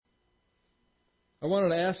I wanted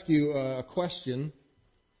to ask you a question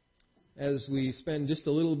as we spend just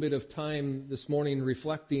a little bit of time this morning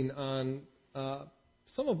reflecting on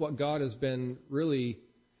some of what God has been really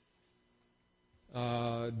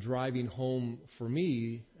driving home for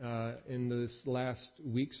me in this last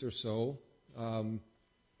weeks or so.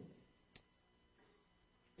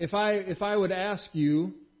 If I would ask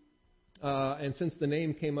you, and since the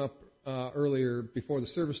name came up earlier before the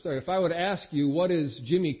service started, if I would ask you what is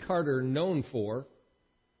Jimmy Carter known for,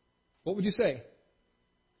 what would you say?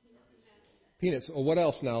 Peanuts. Oh, what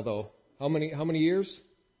else now, though? How many years?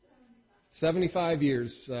 75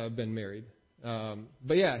 years been married.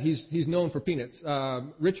 But yeah, he's known for Peanuts.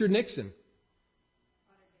 Richard Nixon.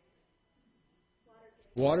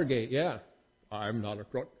 Watergate, yeah. I'm not a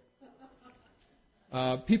crook.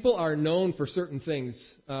 People are known for certain things,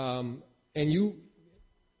 and you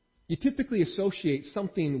typically associate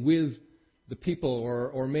something with the people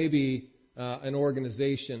or maybe an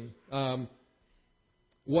organization.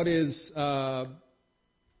 What is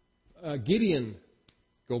Gideon?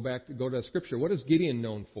 Go to Scripture. What is Gideon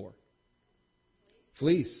known for?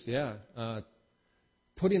 Fleece, yeah.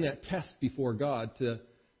 Putting that test before God to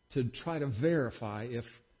try to verify if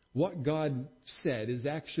what God said is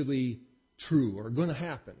actually true or going to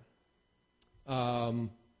happen.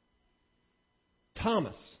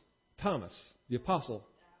 Thomas, the apostle.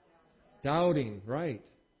 Doubting, right.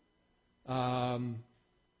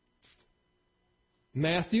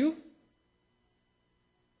 Matthew,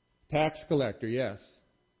 tax collector, yes.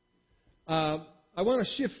 I want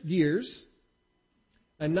to shift gears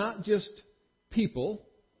and not just people,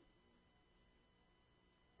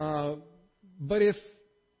 but if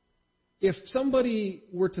somebody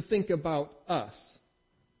were to think about us,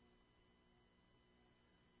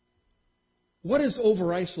 what is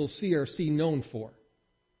Overijssel CRC known for?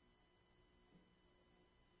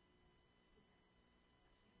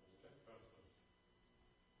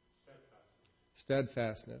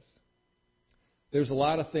 Steadfastness. There's a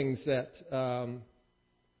lot of things that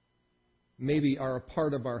maybe are a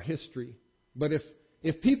part of our history. But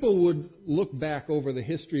if people would look back over the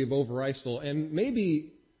history of Overijssel, and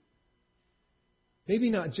maybe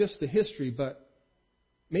not just the history, but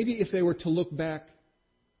maybe if they were to look back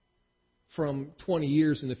from 20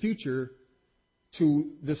 years in the future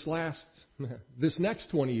to this next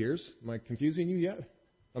 20 years, am I confusing you yet?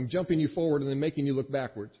 I'm jumping you forward and then making you look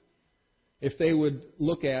backwards. If they would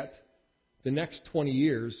look at the next 20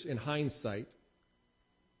 years in hindsight,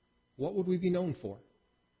 what would we be known for?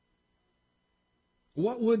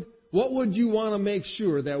 What would you want to make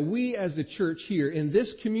sure that we as a church here in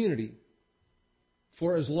this community,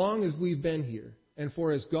 for as long as we've been here, and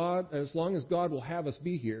for as long as God will have us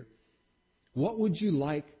be here, what would you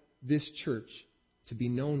like this church to be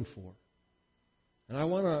known for? And I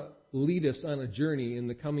want to lead us on a journey in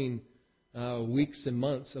the coming weeks and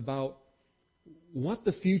months about what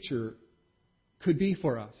the future could be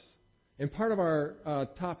for us. And part of our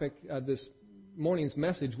topic, this morning's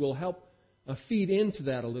message, will help feed into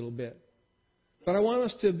that a little bit. But I want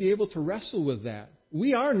us to be able to wrestle with that.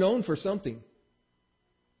 We are known for something.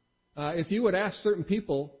 If you would ask certain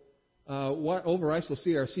people what Overijssel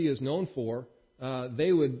CRC is known for,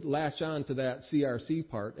 they would latch on to that CRC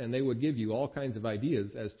part, and they would give you all kinds of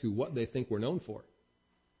ideas as to what they think we're known for.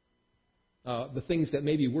 The things that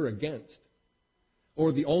maybe we're against,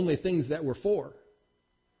 or the only things that we're for,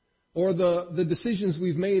 or the decisions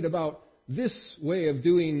we've made about this way of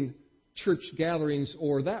doing church gatherings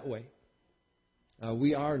or that way.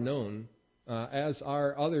 We are known, as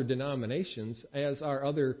are other denominations, as are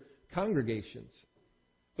other congregations.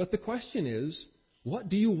 But the question is, what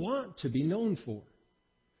do you want to be known for?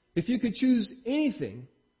 If you could choose anything,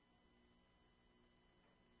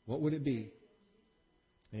 what would it be?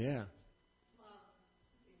 Yeah.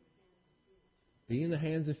 Being the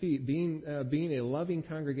hands and feet, being a loving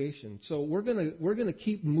congregation. So we're gonna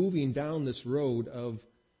keep moving down this road of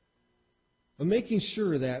making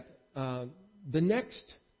sure that the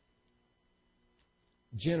next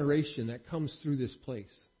generation that comes through this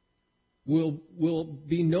place will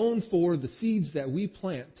be known for the seeds that we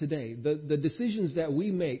plant today, the decisions that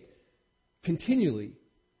we make continually.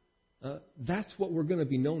 That's what we're going to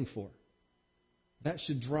be known for. That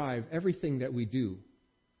should drive everything that we do.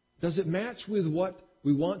 Does it match with what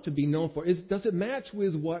we want to be known for? Does it match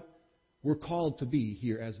with what we're called to be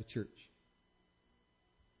here as a church?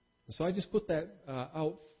 So I just put that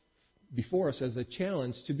out before us as a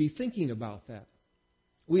challenge to be thinking about that.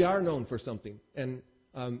 We are known for something, and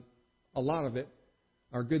a lot of it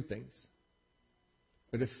are good things.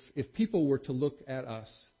 But if people were to look at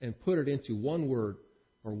us and put it into one word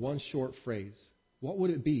or one short phrase, what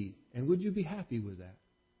would it be? And would you be happy with that?